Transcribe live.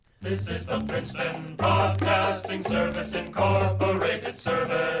This is the Princeton Broadcasting Service Incorporated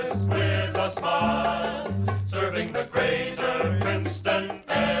service with a smile, serving the greater Princeton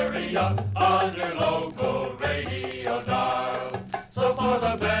area on your local radio dial. So for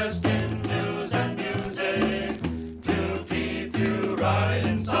the best in news and music, to keep you right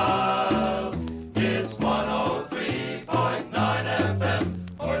in style, it's 103.9 FM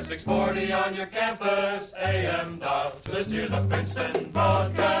or 640 on your campus AM dial. Just hear the Princeton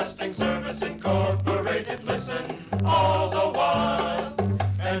Broadcasting Service Incorporated. Listen all the while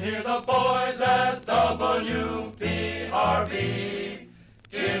and hear the boys at WPRB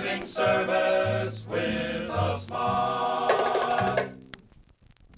giving service with a smile.